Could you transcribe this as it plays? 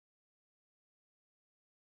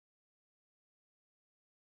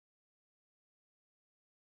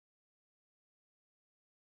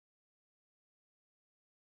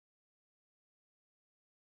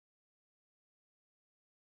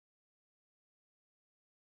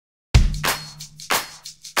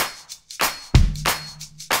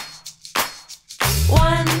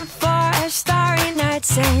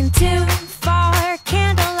and 2 for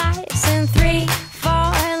candle lights, and 3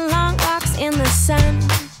 for long walks in the sun.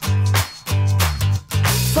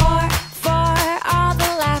 4 for all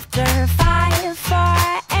the laughter, 5 for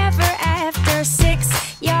ever after,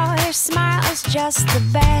 6 your smile's just the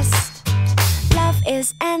best.